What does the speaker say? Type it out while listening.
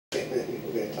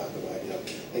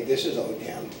Like this is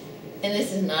ODM. And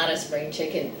this is not a spring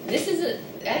chicken. This is a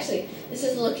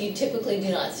look you typically do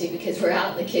not see because we're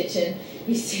out in the kitchen.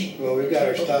 You see. Well, we've got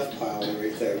our stuff piled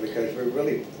right there because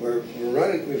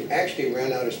we've actually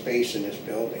run out of space in this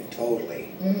building totally.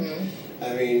 Mm-hmm.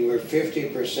 I mean, we're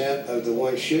 50% of the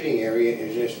one shooting area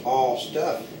is just all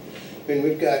stuff. I mean,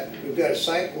 we've got a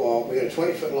cyc wall. We've got a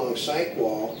 20-foot long cyc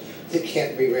wall that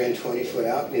can't be ran 20 foot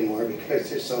out anymore because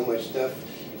there's so much stuff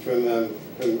from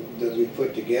that we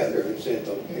put together since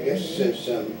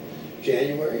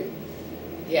January.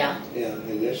 Yeah. Yeah,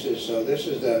 and this is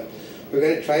we're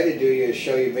going to try to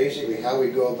show you basically how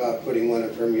we go about putting one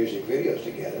of her music videos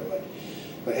together.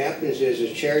 What happens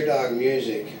is Chair Dog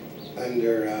Music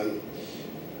under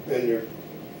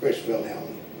Chris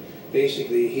Wilhelm.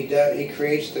 Basically, he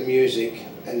creates the music,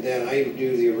 and then I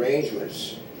do the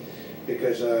arrangements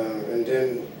because and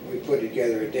then we put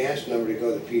together a dance number to go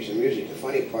with the piece of music. The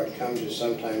funny part comes is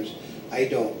sometimes I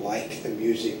don't like the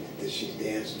music that she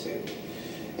danced to,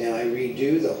 and I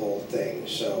redo the whole thing.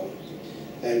 So,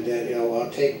 and then I'll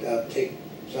take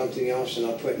something else and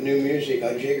I'll put new music.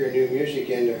 I'll jigger new music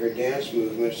into her dance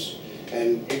movements,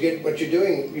 and you get what you're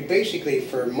doing. You basically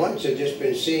for months have just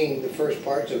been seeing the first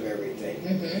parts of everything.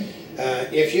 Mm-hmm.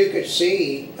 If you could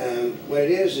see what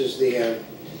it is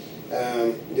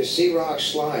the Sea-Rock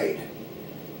Slide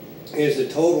is the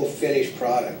total finished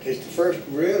product. It's the first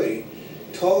really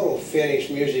total finished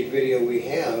music video we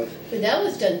have. But that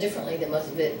was done differently than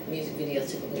most music videos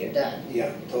typically are done.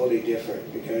 Yeah, totally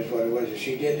different because what it was is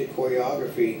she did the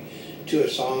choreography to a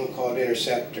song called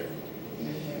Interceptor.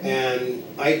 Mm-hmm. And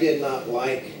I did not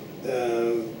like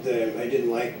I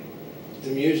didn't like the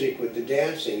music with the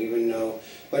dancing, even though,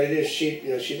 but it is she's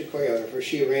the choreographer.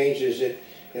 She arranges it.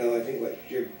 I think what's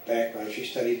your background? She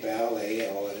studied ballet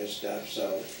and all of this stuff,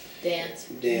 so. Dance,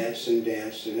 and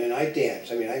then I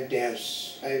dance. I mean, I've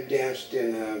danced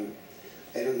in,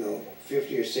 I don't know,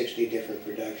 50 or 60 different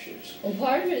productions. Well,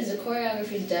 part of it is the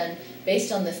choreography is done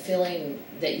based on the feeling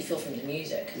that you feel from the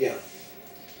music. Yeah.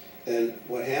 And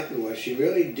what happened was she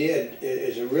really did,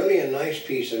 it's a nice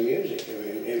piece of music. I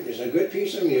mean, it was a good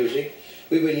piece of music.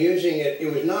 We've been using it.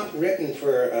 It was not written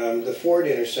for the Ford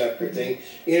Interceptor thing.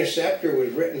 The Interceptor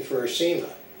was written for SEMA,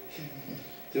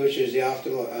 which is the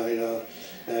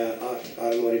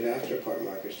automotive afterpart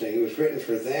markets thing. It was written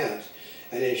for that,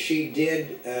 and then she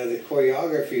did the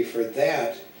choreography for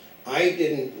that. I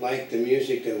didn't like the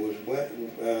music that was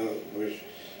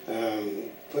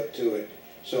put to it,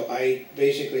 so I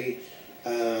basically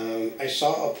I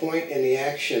saw a point in the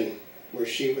action where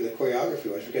the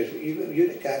choreography was, because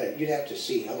you'd have to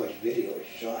see how much video is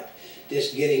shot,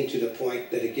 just getting to the point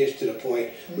that it gets to the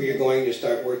point where you're going to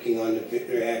start working on the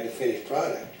finished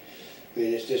product. I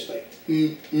mean, it's just like,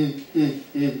 and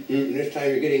this time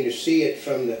you're getting to see it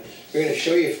from we're going to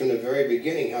show you from the very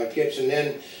beginning how it gets, and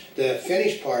then the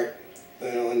finished part,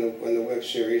 on the web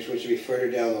series, which will be further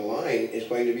down the line, is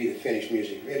going to be the finished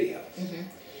music video. Mm-hmm.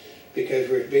 Because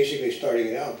we're basically starting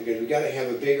it out, because we got to have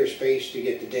a bigger space to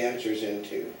get the dancers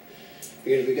into.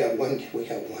 Because we got one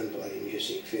bloody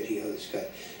music video that's got,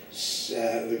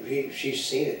 she's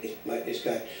seen it. It's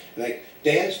got like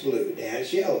dance blue,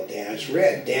 dance yellow, dance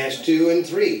red, dance 2 and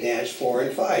 3, dance 4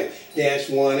 and 5, dance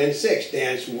 1 and 6,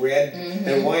 dance red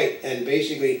and white, and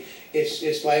basically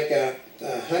it's like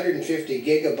 150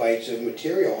 gigabytes of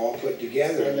material all put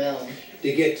together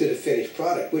to get to the finished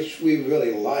product, which we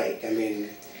really like. I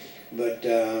mean. But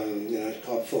it's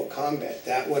called Full Combat.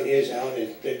 That one is out,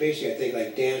 and basically I think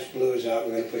like Dance Blue is out.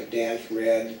 We're going to put Dance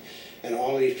Red, and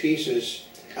all these pieces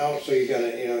out. So you're going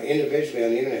to, individually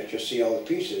on the internet, you'll see all the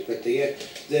pieces. But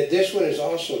this one is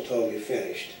also totally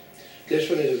finished. This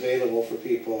one is available for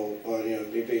people on,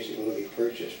 basically will be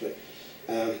purchased. But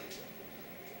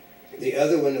the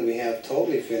other one that we have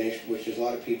totally finished, which a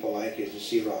lot of people like, is the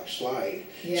Sea-Rock Slide.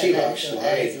 Yeah, Sea-Rock Slide.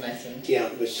 That is a nice one. Yeah,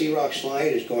 but Sea-Rock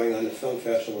Slide is going on the film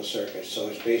festival circuit, so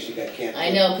it's basically I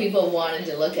know people wanted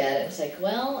to look at it. It's like,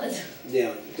 well, it's.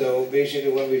 Yeah. So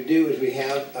basically, what we do is we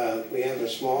have a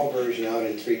small version out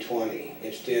in 320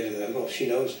 instead of the. Well, she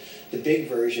knows the big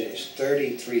version is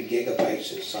 33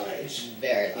 gigabytes in size.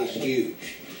 Very large. It's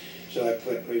huge. So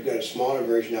we've got a smaller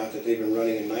version out that they've been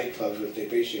running in nightclubs, which they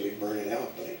basically burn it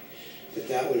out. But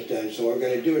that one's done. So what we're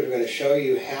going to do is we're going to show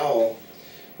you how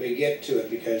we get to it,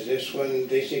 because this one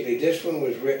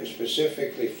was written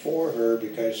specifically for her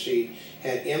because she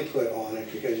had input on it,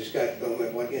 because it's got,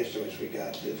 what instruments we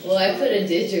got? Well, I put a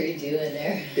didgeridoo in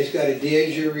there. It's got a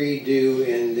didgeridoo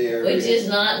in there. Which is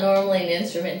not normally an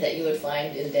instrument that you would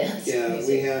find in dance music.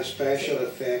 We have special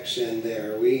effects in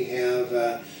there. We have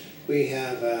we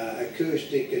have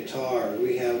acoustic guitar,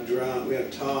 we have drum, we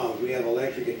have toms, we have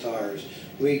electric guitars,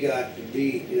 we got the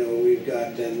beat, you know, we've got,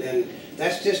 and then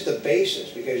that's just the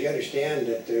basis, because you understand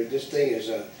that this thing is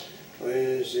what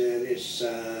is it? It's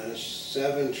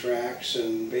 7 tracks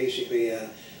and basically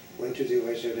 1, 2, 3, 4,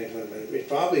 5, 6, 7, 8, 9, 10. It's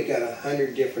probably got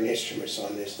 100 different instruments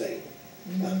on this thing.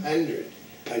 100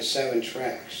 on 7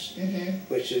 tracks,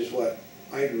 which is what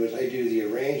I do. I do the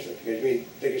arrangement, because I mean,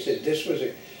 like I said, this was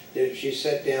she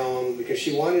sat down because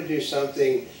she wanted to do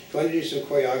something. She wanted to do some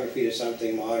choreography to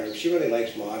something modern. She really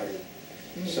likes modern,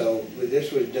 so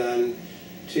this was done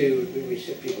to. We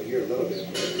see people hear a little bit.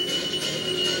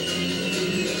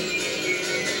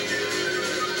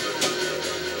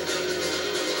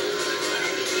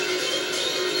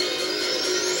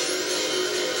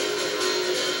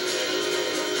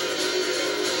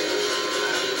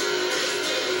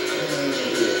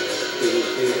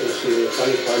 See, the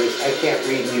funny part is I can't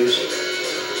read music,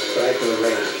 but I can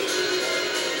arrange.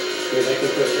 Because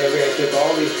I took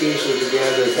all these pieces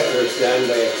together that was done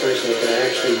by a person that can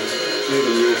actually do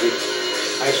the music.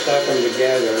 I stuck them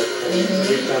together and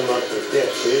we come up with this.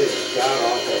 It is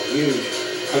god-awful, huge.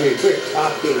 I mean, we're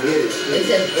talking huge. It's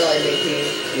a really big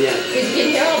piece. Yeah. Because you can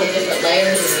hear all the different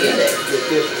layers of music. It's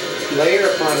just layer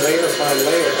upon layer upon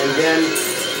layer, and then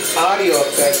audio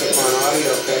effect upon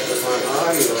audio effect upon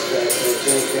audio effect. I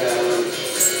think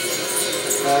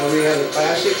we have a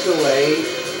classic delay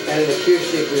and an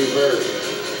acoustic reverb,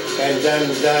 and done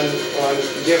on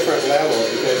different levels,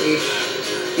 because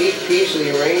each piece of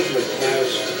the arrangement has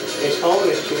its own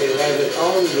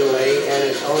delay and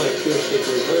its own acoustic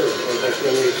reverb. And like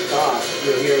when we stop,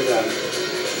 you'll hear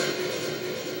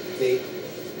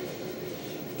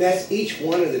that's each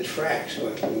one of the tracks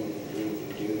going.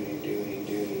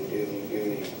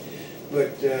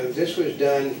 But this was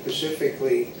done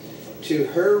specifically to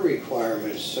her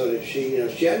requirements, so that she,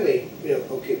 generally,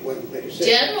 okay, like I said.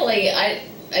 Generally,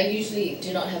 I usually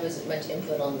do not have as much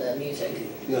input on the music.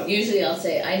 No. Usually I'll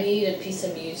say, I need a piece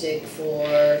of music for,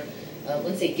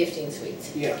 let's say, gifting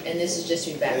suites. Yeah. And this is just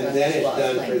your background. And then it's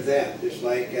done for that. It's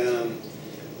like, let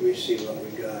me see what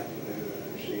we got.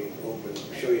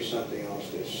 Show you something else.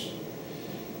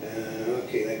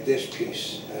 Okay, like this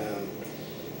piece.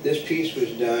 This piece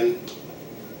was done.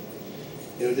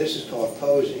 This is called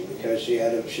posing, because we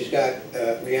had a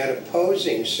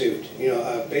posing suit.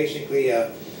 Basically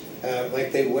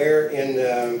like they wear in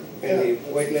the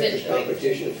weightlifters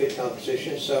competition, fit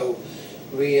competition. So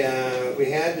we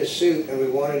had the suit, and we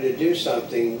wanted to do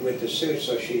something with the suit.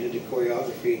 So she did the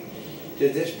choreography to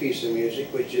this piece of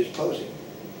music, which is posing.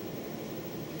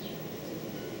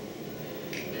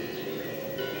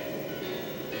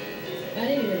 I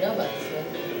didn't even know about this one.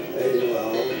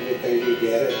 Well, because you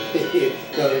get it.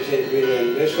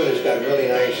 This one has got really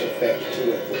nice effects to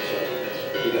it.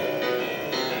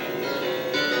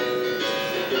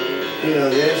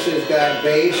 This has got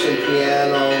bass and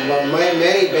piano,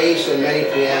 many bass and many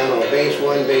piano. Bass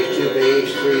 1, bass 2,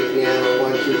 bass 3, piano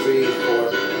 1, 2, 3,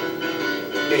 4.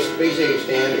 It's basically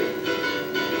standard.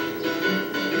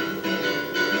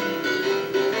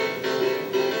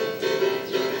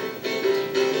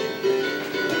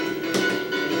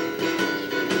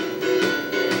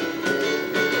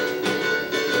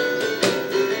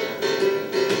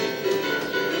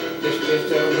 Just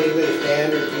a little bit of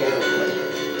standard piano playing.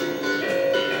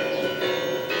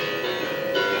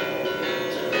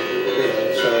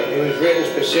 So it was written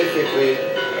specifically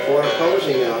for a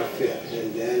posing outfit,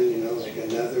 and then like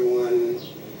another one,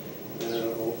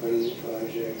 open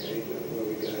project. I don't know what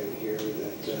we got in here.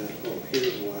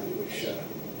 Here's one which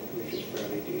is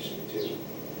fairly decent too.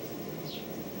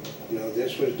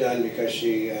 This was done because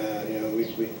she,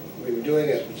 we were doing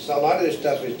it. So a lot of this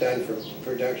stuff is done for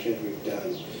productions we've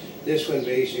done. This one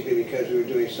basically because we were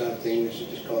doing something. This is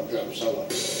just called drum solo.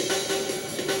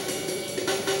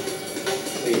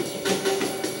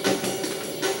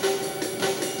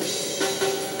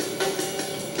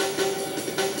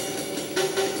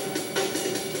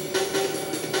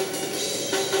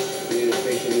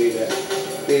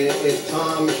 It's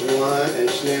toms, one, and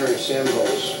snare and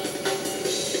cymbals.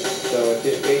 So it's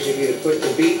just basically to put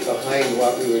the beat behind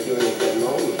what we were doing at that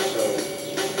moment. So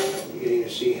you're getting to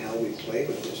see how we played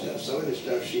with this stuff. Some of the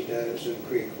stuff she does is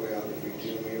create choreography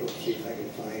too. Maybe we'll see if I can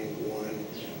find one,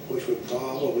 which would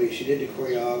probably, she did the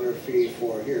choreography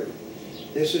for here.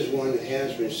 This is one that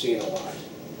has been seen a lot,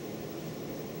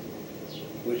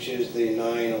 which is the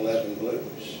 9/11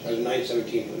 blues, or the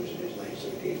 9/17 blues. It is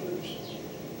 9/17 blues.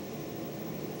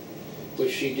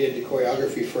 Which she did the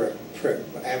choreography for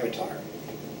Avatar,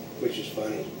 which is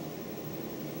funny.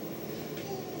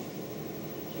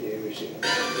 Here we see.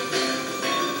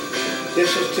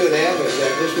 This is to an avatar.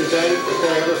 This was done for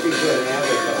choreography to an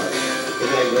avatar.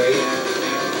 Isn't that great?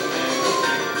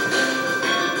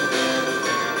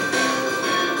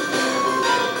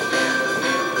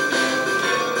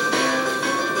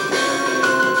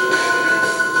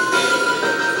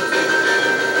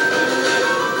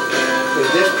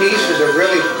 This piece is a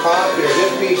really popular.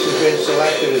 This piece has been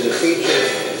selected as a feature.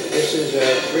 This is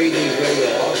a 3D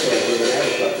video also with an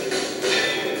avatar.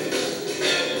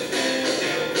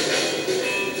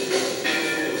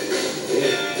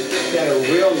 It's got a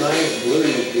real nice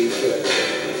blues beat to it.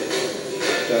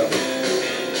 So.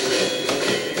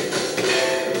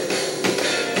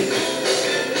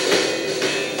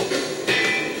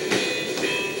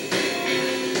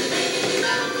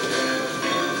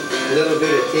 A little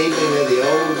bit of tinkling of the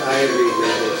old ivory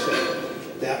business.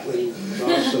 That one's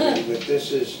awesome. But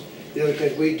this is, you know,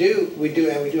 because we do a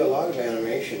lot of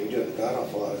animation. We do a god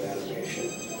awful lot of animation,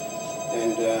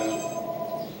 and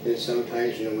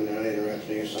sometimes, you know, when they're not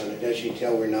interrupting us on it, as you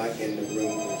tell, we're not in the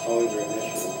room. The phones are in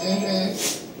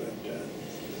this room.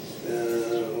 But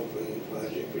open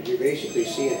project. But you're basically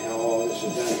seeing how all this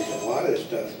is done. Because a lot of this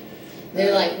stuff.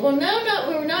 They're like, well, no,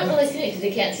 we're not really seeing it because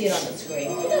they can't see it on the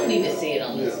screen. You don't need to see it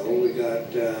on the screen. No, we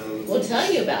got. We'll tell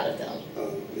you about it though.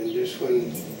 And this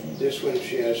one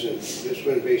she hasn't. This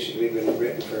one basically been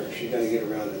written for. She's going to get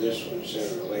around to this one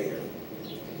sooner or later.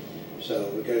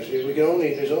 So because we can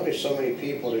only, there's only so many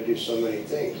people to do so many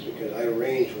things. Because I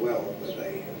arrange well, but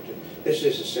I have to. This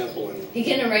is a simple one. He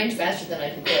can arrange faster than I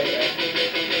can choreograph.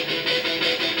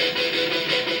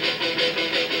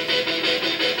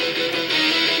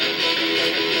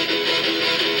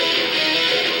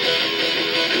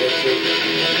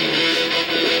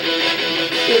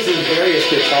 This is various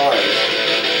guitars.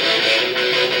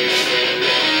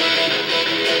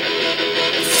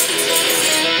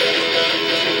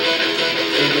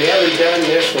 We haven't done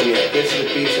this one yet. This is a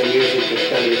piece of music that's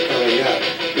going to be coming up.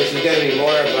 This is going to be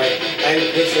more of like, I'm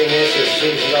picturing this as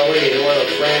she's already more of a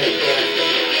frantic dance.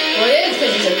 Well, it is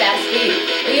because it's a fast beat.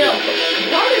 But, you know,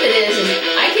 part of it is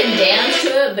I can dance to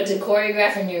it, but to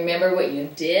choreograph and you remember what you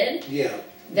did. Yeah.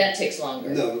 That takes longer.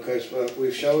 No, because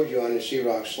we've showed you on the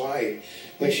Sea-Rock slide,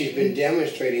 when she's been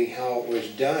demonstrating how it was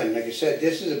done, like I said,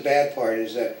 this is a bad part,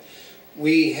 is that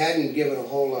we hadn't given a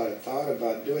whole lot of thought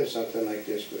about doing something like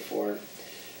this before.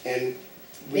 And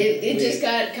it just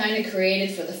got kind of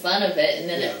created for the fun of it, and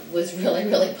then it was really,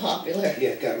 really popular. Yeah,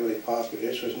 it got really popular.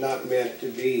 This was not meant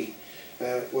to be.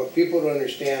 What people don't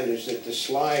understand is that the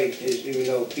slide is, even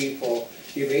though people,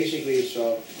 you basically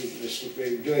saw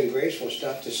doing graceful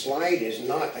stuff, the slide is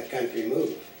not a country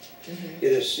move.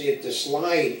 The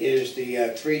slide is the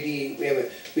 3D, we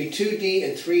have 2D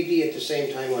and 3D at the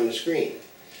same time on the screen.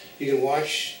 You can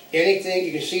watch anything,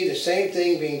 you can see the same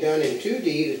thing being done in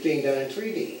 2D that's being done in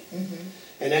 3D.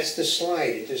 And that's the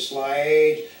slide. The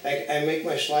slide, I make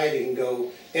my slide, it can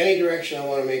go any direction I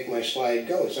want to make my slide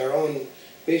go. It's our own,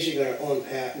 basically our own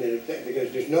patented effect,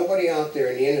 because there's nobody out there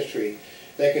in the industry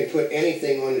that can put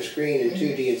anything on the screen in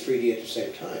 2D and 3D at the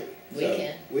same time. We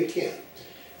can. We can.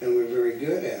 And we're very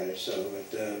good at it. So,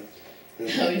 we do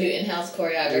in-house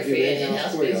choreography we do and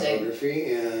in-house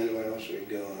choreography, and what else we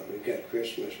got? We've got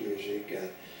Christmas music,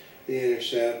 The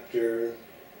Interceptor,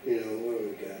 you know, what do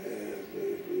we got?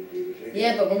 Blues.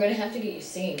 Yeah, but we're going to have to get you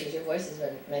singing because your voice has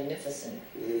been magnificent.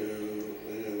 I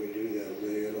know we do that a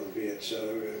little bit. So,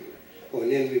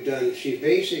 and then we've done, she's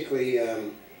basically,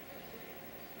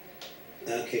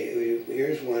 okay,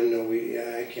 here's one,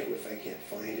 I can't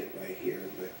find it right here,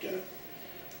 but,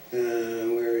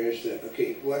 where is that?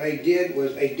 Okay, what I did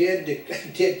was,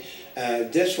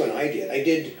 this one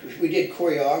we did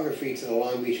choreography to the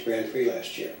Long Beach Grand Prix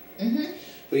last year.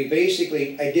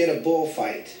 I did a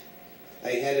bullfight.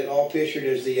 I had it all pictured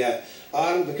as the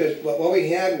autumn, because what we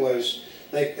had was,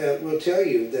 like, we'll tell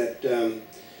you that,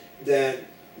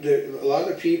 a lot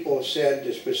of people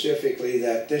said specifically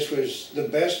that this was the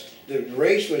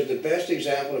race was the best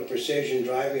example of precision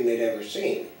driving they'd ever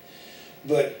seen.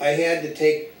 But I had to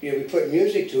take, we put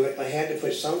music to it, I had to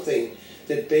put something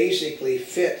that basically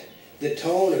fit the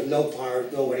tone of no power,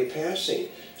 nobody passing.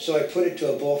 So I put it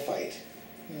to a bullfight.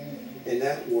 And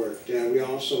that worked. We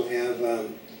also have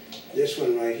this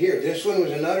one right here. This one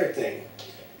was another thing,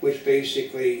 which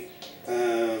basically...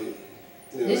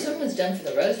 this one was done for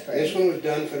the Rose Parade. This one was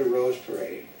done for the Rose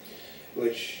Parade,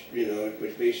 which,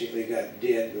 which basically got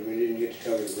dead, but we didn't get to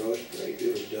cover the Rose Parade.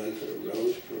 It was done for the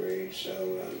Rose Parade,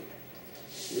 so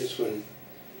this one...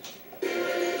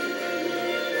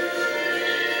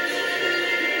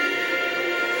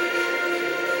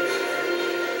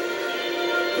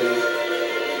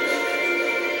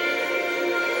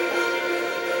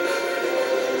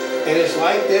 And it's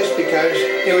like this because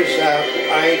it was,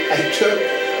 I took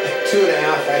a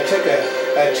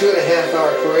 2.5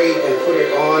 hour parade and put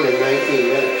it on in 19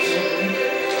 minutes.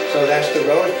 So that's the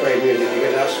Rose Parade music,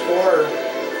 because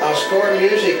I'll score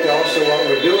music to also what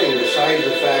we're doing besides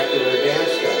the fact that we're dance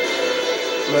stuff.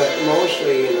 But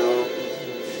mostly, you know,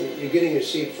 you're getting to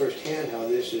see firsthand how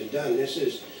this is done. This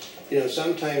is, you know,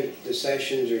 sometimes the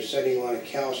sessions are setting a lot of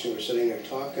calcium, we're sitting there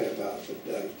talking about, but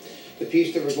the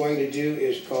piece that we're going to do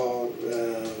is called,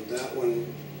 that one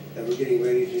that we're getting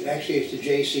ready to, actually it's the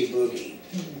JC Boogie.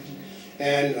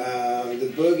 And the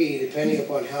Boogie, depending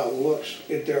upon how it looks,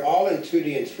 if they're all in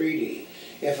 2D and 3D.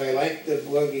 If I like the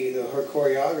Boogie, her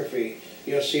choreography,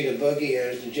 you'll see the Boogie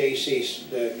as the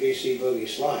JC Boogie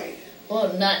slide.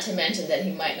 Well, not to mention that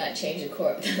he might not change the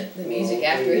music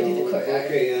after he do the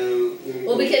choreography. Okay,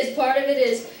 well, because part of it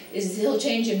is he'll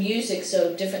change the music,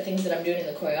 so different things that I'm doing in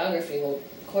the choreography will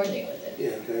coordinate with it.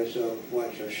 Yeah, okay, so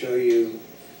watch, I'll show you.